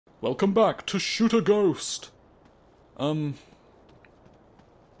Welcome back to Shoot a Ghost.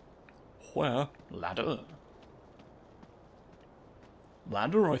 Where? Ladder.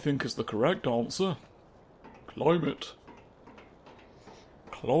 Ladder, I think, is the correct answer. Climb it.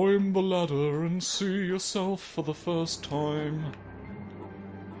 Climb the ladder and see yourself for the first time.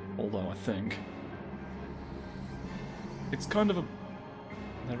 Although I think it's kind of a...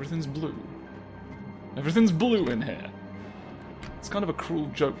 Everything's blue. Everything's blue in here. It's kind of a cruel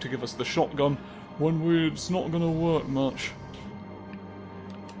joke to give us the shotgun when it's not gonna work much.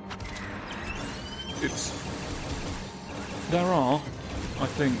 There are, I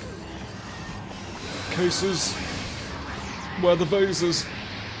think, cases where the vases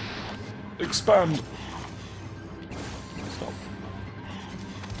expand. Stop.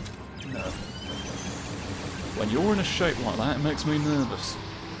 No. When you're in a shape like that, it makes me nervous.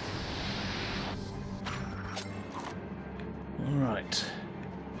 Alright.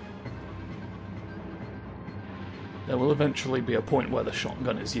 There will eventually be a point where the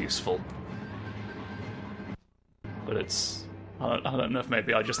shotgun is useful. But it's... I don't know if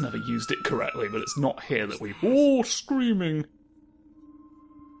maybe I just never used it correctly, but it's not here that we... Oh, screaming!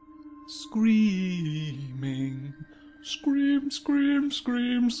 Screaming. Scream, scream,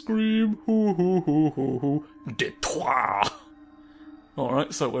 scream, scream. Hoo, hoo, hoo, hoo, hoo. Detroit!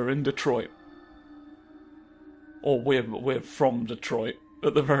 Alright, so we're in Detroit. Or we're from Detroit,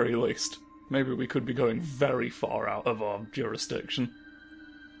 at the very least. Maybe we could be going very far out of our jurisdiction.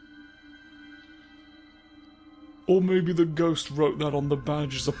 Or maybe the ghost wrote that on the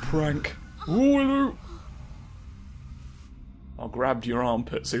badge as a prank. Oh, hello! I grabbed your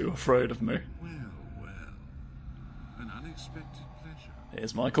armpit, so you're afraid of me. Well, an unexpected pleasure.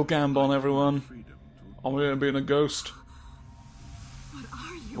 Here's Michael Gambon, everyone. I'm here being a ghost. What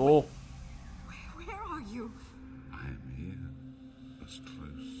are you? Oh. Where are you? I am here, as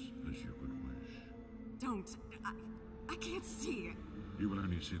close as you could wish. Don't. I can't see it. You will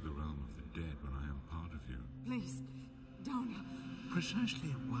only see the realm of the dead when I am part of you. Please, don't.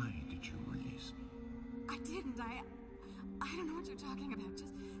 Precisely why did you release me? I didn't. I don't know what you're talking about.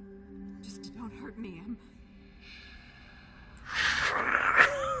 Just don't hurt me.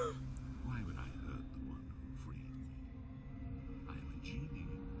 Why would I hurt the one who freed me? I am a genie.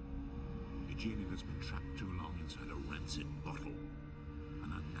 A genie that's been trapped too long inside a rancid bottle.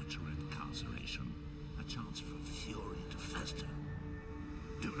 An unnatural incarceration. A chance for fury to fester.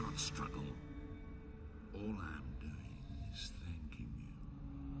 Do not struggle. All I am doing is thanking you.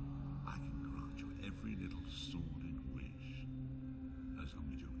 I can grant you every little sordid wish, as long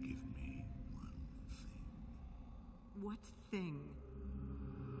as you give me one thing. What thing?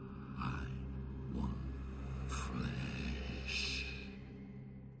 I want flesh.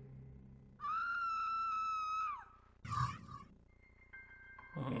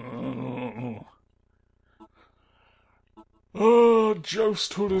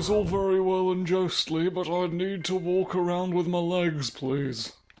 Josthood is all very well and jostly, but I need to walk around with my legs,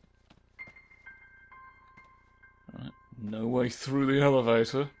 please. Right, no way through the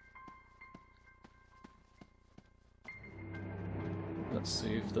elevator. Let's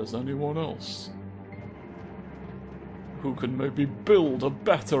see if there's anyone else who can maybe build a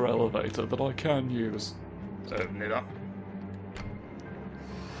better elevator that I can use. Let's open it up.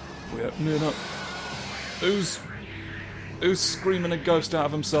 We open it up. Who's screaming a ghost out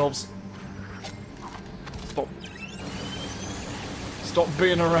of themselves? Stop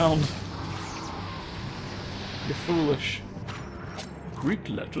being around. You're foolish. Greek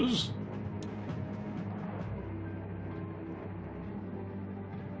letters?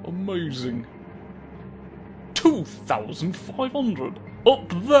 Amazing. 2,500! Up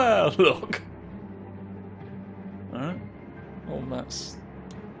there, look! Alright. Well,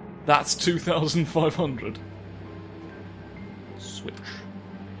 that's 2,500. Switch.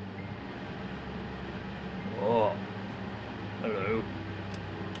 Oh. Hello.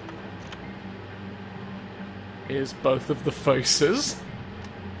 Here's both of the faces.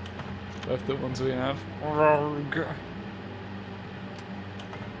 Both the ones we have.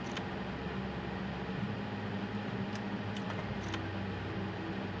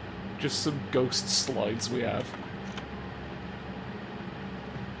 Just some ghost slides we have.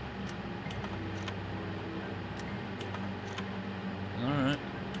 Alright.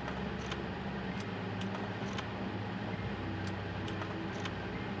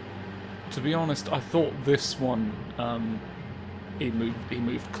 To be honest, I thought this one, he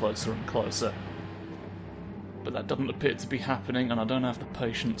moved closer and closer. But that doesn't appear to be happening, and I don't have the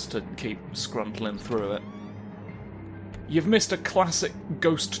patience to keep scruntling through it. You've missed a classic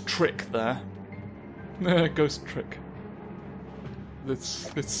ghost trick there. Ghost trick. It's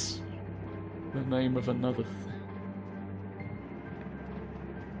the name of another thing.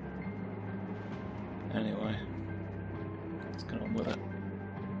 Anyway, let's get on with it.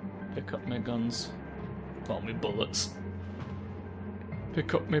 Pick up my guns. Well, my bullets.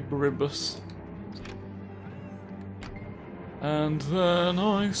 Pick up my bribus. And then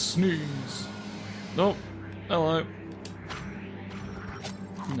I sneeze. Oh, hello.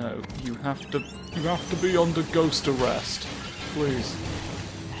 No, you have to be under ghost arrest. Please.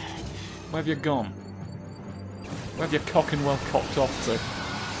 Where have you gone? Where have you cocking well cocked off to?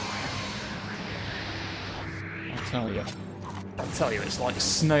 I tell you, it's like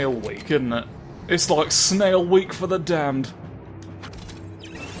Snail Week, isn't it? It's like Snail Week for the damned.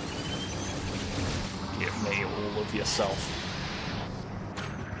 Give me all of yourself.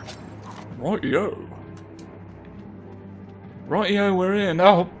 Rightio. Rightio, we're here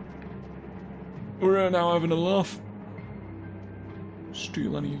now. We're here now having a laugh.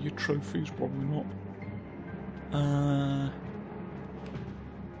 Steal any of your trophies? Probably not.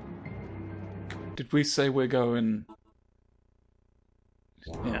 Did we say we're going...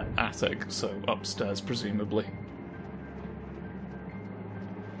 Yeah, attic, so upstairs, presumably.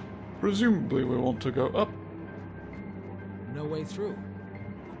 Presumably we want to go up. No way through.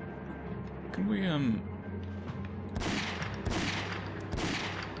 Can we,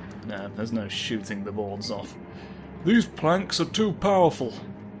 No, there's no shooting the boards off. These planks are too powerful.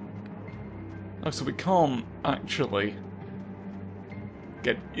 Oh, so we can't actually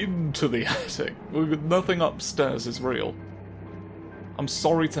get into the attic. Nothing upstairs is real. I'm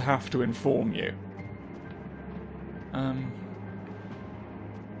sorry to have to inform you. Well,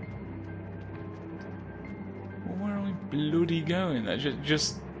 where are we bloody going? They're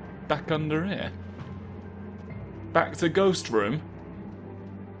just back under here. Back to ghost room.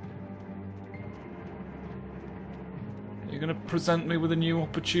 You're gonna present me with a new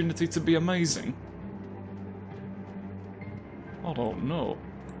opportunity to be amazing? I don't know.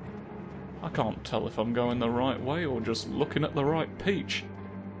 I can't tell if I'm going the right way or just looking at the right peach.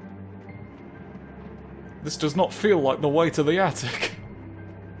 This does not feel like the way to the attic.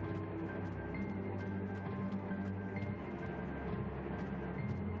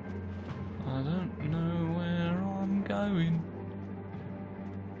 I don't know where I'm going.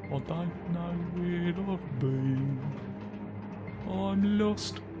 I don't know where I've been. I'm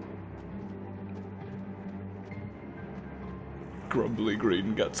lost. Grumbly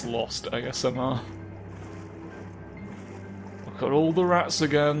Green gets lost, ASMR. Look at all the rats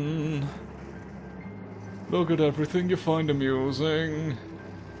again. Look at everything you find amusing.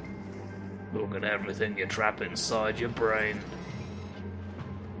 Look at everything you trap inside your brain.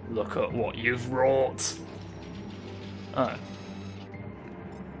 Look at what you've wrought. Oh.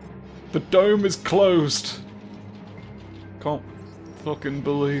 The dome is closed. Can't fucking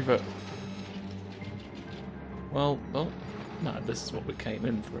believe it. Well, no, this is what we came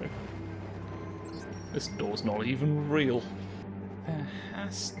in through. This door's not even real. There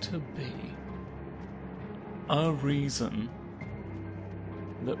has to be a reason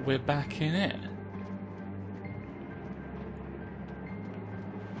that we're back in it.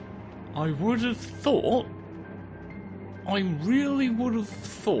 I really would have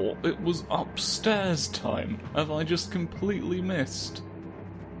thought it was upstairs time. Have I just completely missed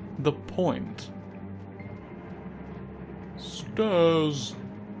the point? Stairs.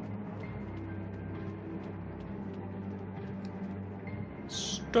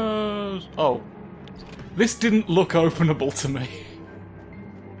 Stairs. Oh. This didn't look openable to me.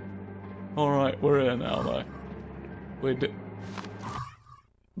 Alright, we're here now, though.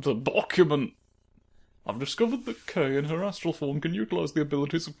 The document. I've discovered that Kay in her astral form can utilize the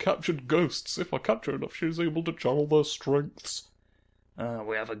abilities of captured ghosts. If I capture enough, she is able to channel their strengths.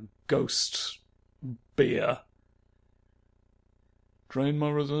 We have a ghost beer. Drain my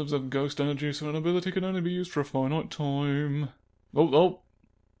reserves of ghost energy, so an ability can only be used for a finite time. Oh.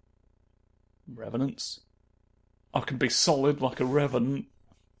 Revenants. I can be solid like a revenant.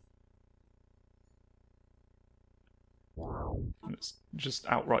 And it's just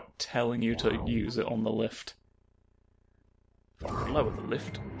outright telling you to use it on the lift. If I could lower the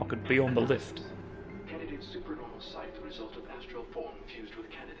lift, I could be on the lift. Candidate supernormal sight, the result of astral form fused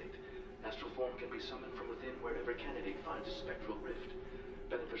with candidate. Astral form can be summoned from within wherever candidate finds a spectral rift.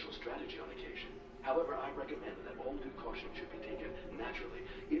 Beneficial strategy on occasion. However, I recommend that all due caution should be taken naturally.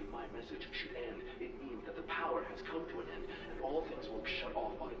 If my message should end, it means that the power has come to an end, and all things will be shut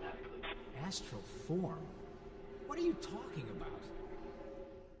off automatically. Astral form? What are you talking about?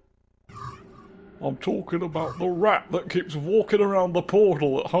 I'm talking about the rat that keeps walking around the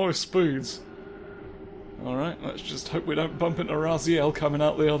portal at high speeds. Alright, let's just hope we don't bump into Raziel coming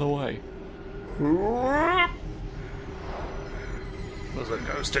out the other way. There's a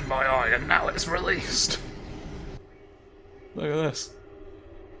ghost in my eye and now it's released. Look at this.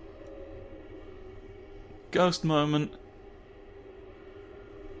 Ghost moment.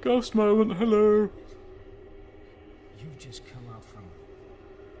 Ghost moment, hello. You've just come out from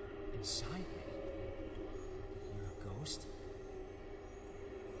inside me. You're a ghost?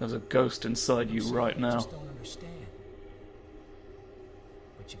 There's a ghost inside you right I now. just don't understand.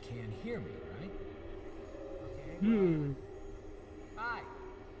 But you can hear me, right? Okay. Hi.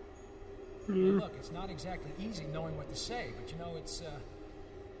 Look, it's not exactly easy knowing what to say, but you know, it's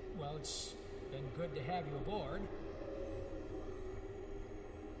been good to have you aboard.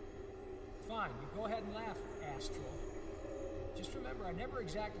 Fine, you go ahead and laugh, Astral. Just remember, I never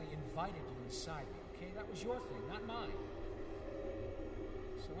exactly invited you inside me, okay? That was your thing, not mine.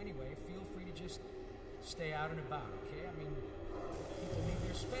 So anyway, feel free to just stay out and about, okay? I mean, people need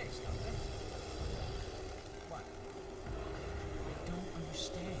their space, don't they? What? I don't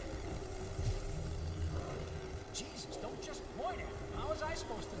understand. Jesus, don't just point at me. How was I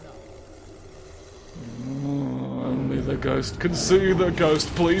supposed to know? Only the ghost can see the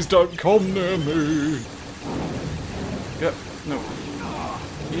ghost. Please don't come near me. Yep, no.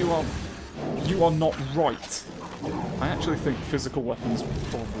 You are not right. I actually think physical weapons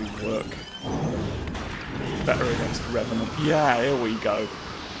probably work better against Revenant. Yeah, here we go.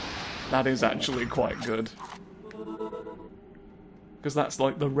 That is actually quite good. Because that's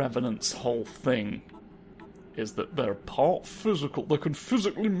like the Revenant's whole thing. Is that they're part physical. They can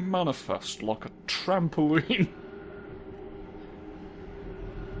physically manifest like a trampoline.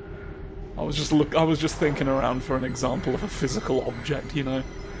 I was just thinking around for an example of a physical object, you know.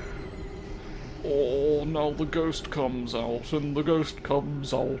 Oh, now the ghost comes out, and the ghost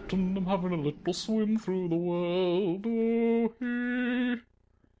comes out, and I'm having a little swim through the world.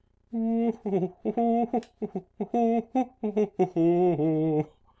 Oh,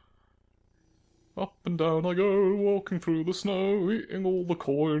 up and down I go, walking through the snow, eating all the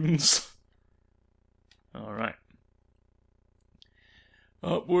coins. Alright.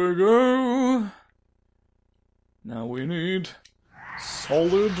 Up we go. Now we need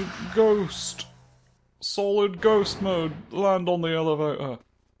solid ghost. Solid ghost mode. Land on the elevator.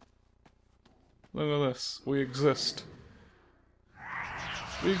 Look at this. We exist.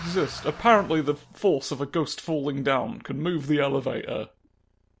 We exist. Apparently the force of a ghost falling down can move the elevator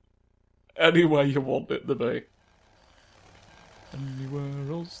anywhere you want it to be.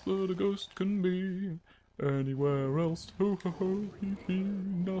 Anywhere else that a ghost can be. Anywhere else, ho ho ho, hee hee.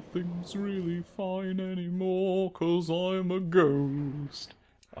 Nothing's really fine anymore, 'cause I'm a ghost.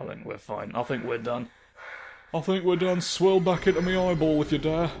 I think we're fine. I think we're done. I think we're done. Swirl back into me eyeball if you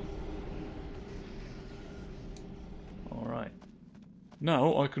dare. Alright.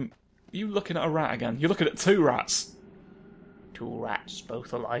 Now I can... You looking at a rat again? You're looking at two rats. Two rats,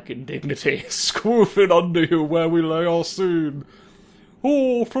 both alike in dignity, scoofing under you where we lay our scene.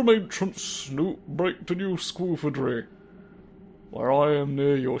 Oh, from ancient snoop break to new scoofadry, where I am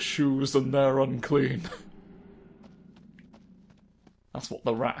near your shoes and they're unclean. That's what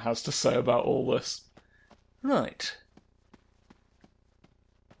the rat has to say about all this. Right.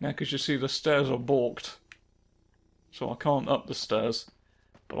 Now, because you see the stairs are balked, so I can't up the stairs,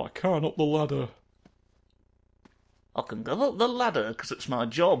 but I can up the ladder. I can go up the ladder because it's my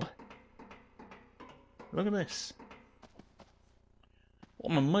job. Look at this.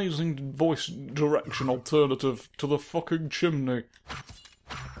 What an amazing voice direction alternative to the fucking chimney.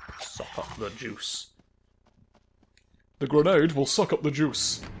 Suck up the juice. The grenade will suck up the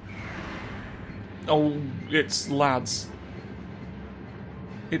juice. Oh, it's lads.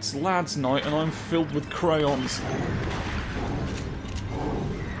 It's lads' night and I'm filled with crayons.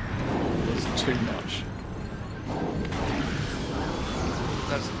 There's too much.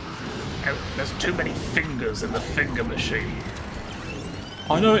 There's too many fingers in the finger machine.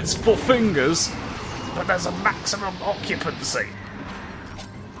 I know it's for fingers, but there's a maximum occupancy.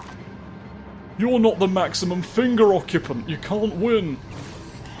 You're not the maximum finger occupant. You can't win.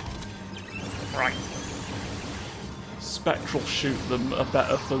 Right. Spectral shoot them are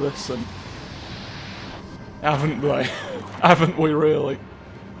better for this, and haven't they? Haven't we really?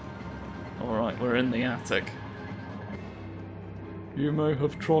 Alright, we're in the attic. You may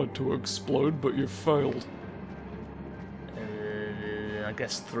have tried to explode, but you failed. I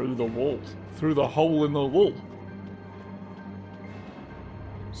guess through the wall. Through the hole in the wall.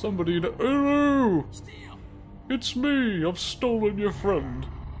 Somebody... Hello! Snail! It's me! I've stolen your friend.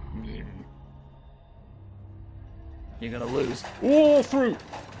 You're gonna lose. Oh, through!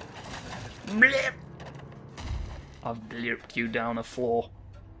 Blip. I've blurped you down a floor.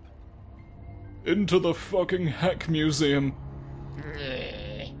 Into the fucking heck museum.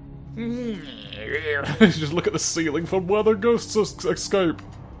 Just look at the ceiling from where the ghosts escape.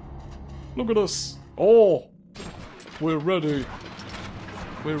 Look at us. Oh, we're ready.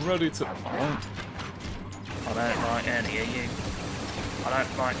 We're ready to... I don't like any of you. I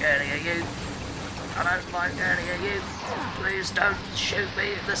don't like any of you. I don't like any of you. Please don't shoot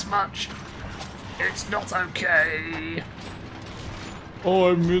me this much. It's not okay.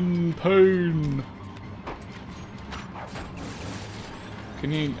 I'm in pain.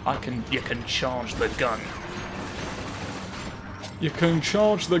 You can charge the gun. You can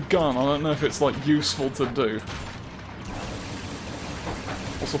charge the gun. I don't know if it's, like, useful to do.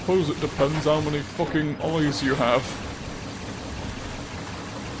 I suppose it depends how many fucking eyes you have.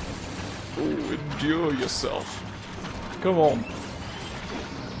 Oh, endure yourself. Come on.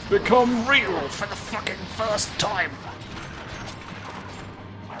 Become real for the fucking first time.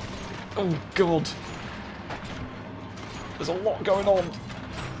 Oh, God. There's a lot going on.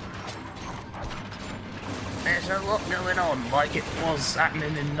 There's a lot going on, like it was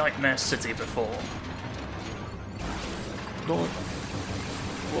happening in Nightmare City before. Die.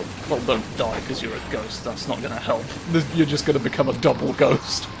 Well, don't die because you're a ghost. That's not going to help. You're just going to become a double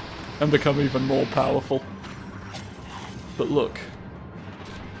ghost and become even more powerful. But look.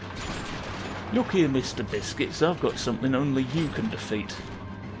 Look here, Mr. Biscuits. I've got something only you can defeat.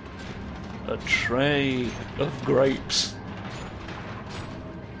 A tray of grapes.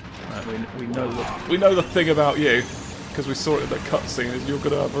 We know the thing about you, because we saw it in the cutscene, is you're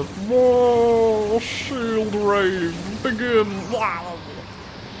going to have a shield rave begin.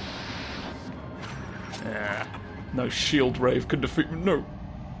 Yeah, no shield rave can defeat me. No,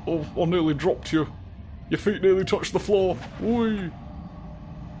 I nearly dropped you. Your feet nearly touched the floor. Whee!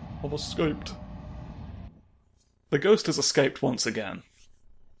 I've escaped. The ghost has escaped once again.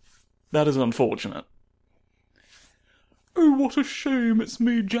 That is unfortunate. Oh, what a shame, it's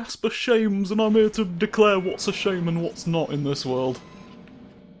me, Jasper Shames, and I'm here to declare what's a shame and what's not in this world.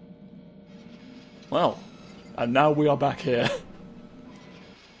 Well, and now we are back here.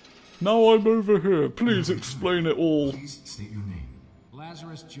 Now I'm over here, please explain it all. Please state your name.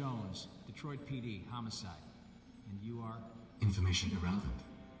 Lazarus Jones, Detroit PD, homicide. And you are? Information irrelevant.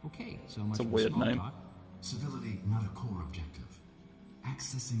 Okay, so much It's a for weird small name. talk. Civility, not a core objective.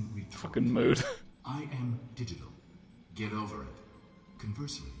 Accessing retort. Fucking mood. I am digital. Get over it.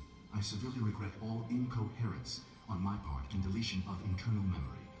 Conversely, I severely regret all incoherence on my part in deletion of internal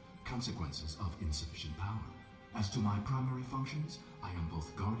memory, consequences of insufficient power. As to my primary functions, I am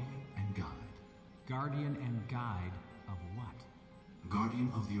both guardian and guide. Guardian and guide of what? Guardian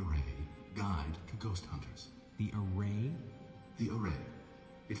of the array, guide to ghost hunters. The array? The array.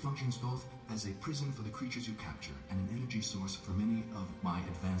 It functions both as a prison for the creatures you capture and an energy source for many of my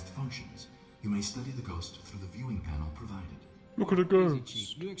advanced functions. You may study the ghost through the viewing panel provided. Look at it go. Easy,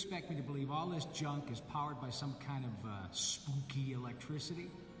 Chief. You expect me to believe all this junk is powered by some kind of spooky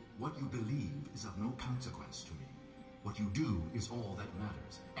electricity? What you believe is of no consequence to me. What you do is all that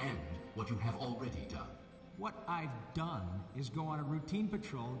matters, and what you have already done. What I've done is go on a routine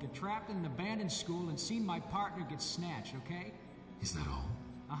patrol, get trapped in an abandoned school, and seen my partner get snatched, okay? Is that all?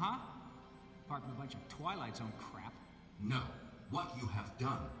 Uh-huh. Apart from a bunch of Twilight Zone crap. No. What you have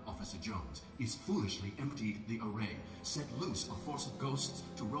done, Officer Jones, is foolishly emptied the array, set loose a force of ghosts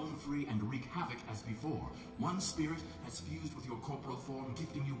to roam free and wreak havoc as before. One spirit has fused with your corporal form,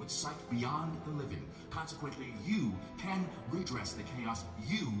 gifting you with sight beyond the living. Consequently, you can redress the chaos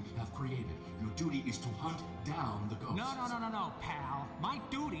you have created. Your duty is to hunt down the ghosts. No, pal. My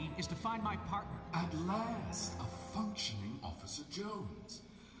duty is to find my partner. At last, a functioning Officer Jones.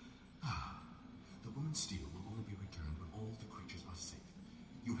 The woman Steel will only be returned when all the creatures are safe.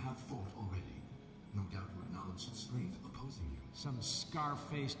 You have fought already. No doubt you acknowledge the strength opposing you. Some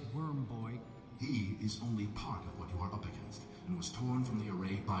scar-faced worm boy. He is only part of what you are up against, and was torn from the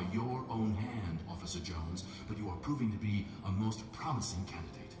array by your own hand, Officer Jones, but you are proving to be a most promising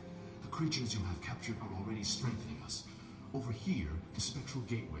candidate. The creatures you have captured are already strengthening us. Over here, the spectral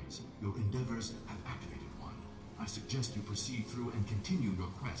gateways, your endeavors have activated one. I suggest you proceed through and continue your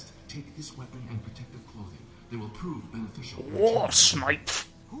quest. Take this weapon and protective clothing. They will prove beneficial. War snipe.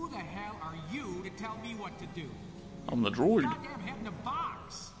 Who the hell are you to tell me what to do? I'm the droid. Goddamn head in a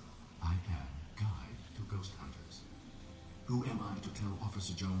box! I am guide to ghost hunters. Who am I to tell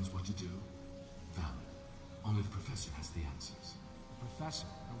Officer Jones what to do? Valid. Only the professor has the answers. The professor?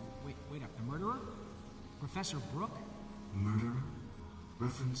 Oh, wait up. The murderer? Professor Brooke? Murderer?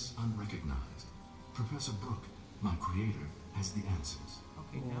 Reference unrecognized. Professor Brooke, my creator, has the answers.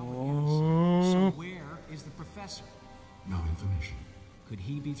 Okay, now we're guessing. So where is the professor? No information. Could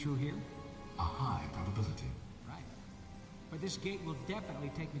he be through here? A high probability. Right. But this gate will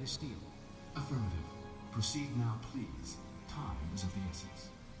definitely take me to Steel. Affirmative. Proceed now, please. Time is of the essence.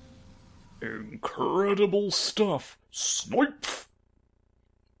 Incredible stuff. Snipe!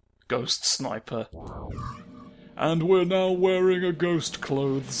 Ghost sniper. And we're now wearing a ghost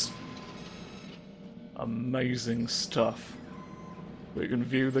clothes. Amazing stuff. We can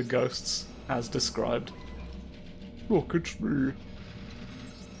view the ghosts as described. Look, it's me.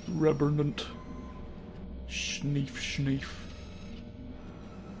 Revenant. Schneef, schneef.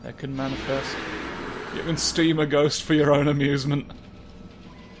 That can manifest. You can steam a ghost for your own amusement.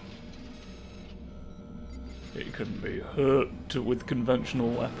 It can be hurt with conventional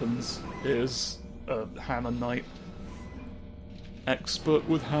weapons. Here's a hammer knight. Expert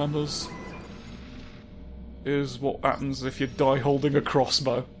with hammers. Here's what happens if you die holding a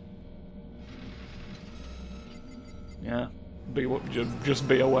crossbow. Yeah, just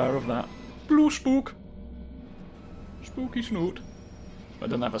be aware of that. Blue spook. Spooky snoot. I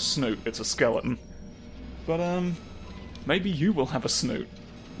don't have a snoot, it's a skeleton. But, maybe you will have a snoot.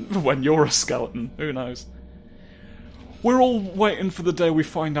 When you're a skeleton, who knows? We're all waiting for the day we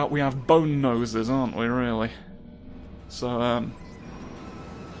find out we have bone noses, aren't we, really? So,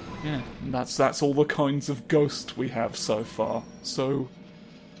 yeah, that's all the kinds of ghost we have so far. So,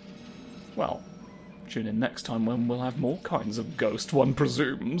 well, tune in next time when we'll have more kinds of ghost, one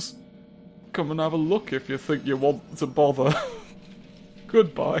presumes. Come and have a look if you think you want to bother.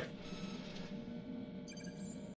 Goodbye.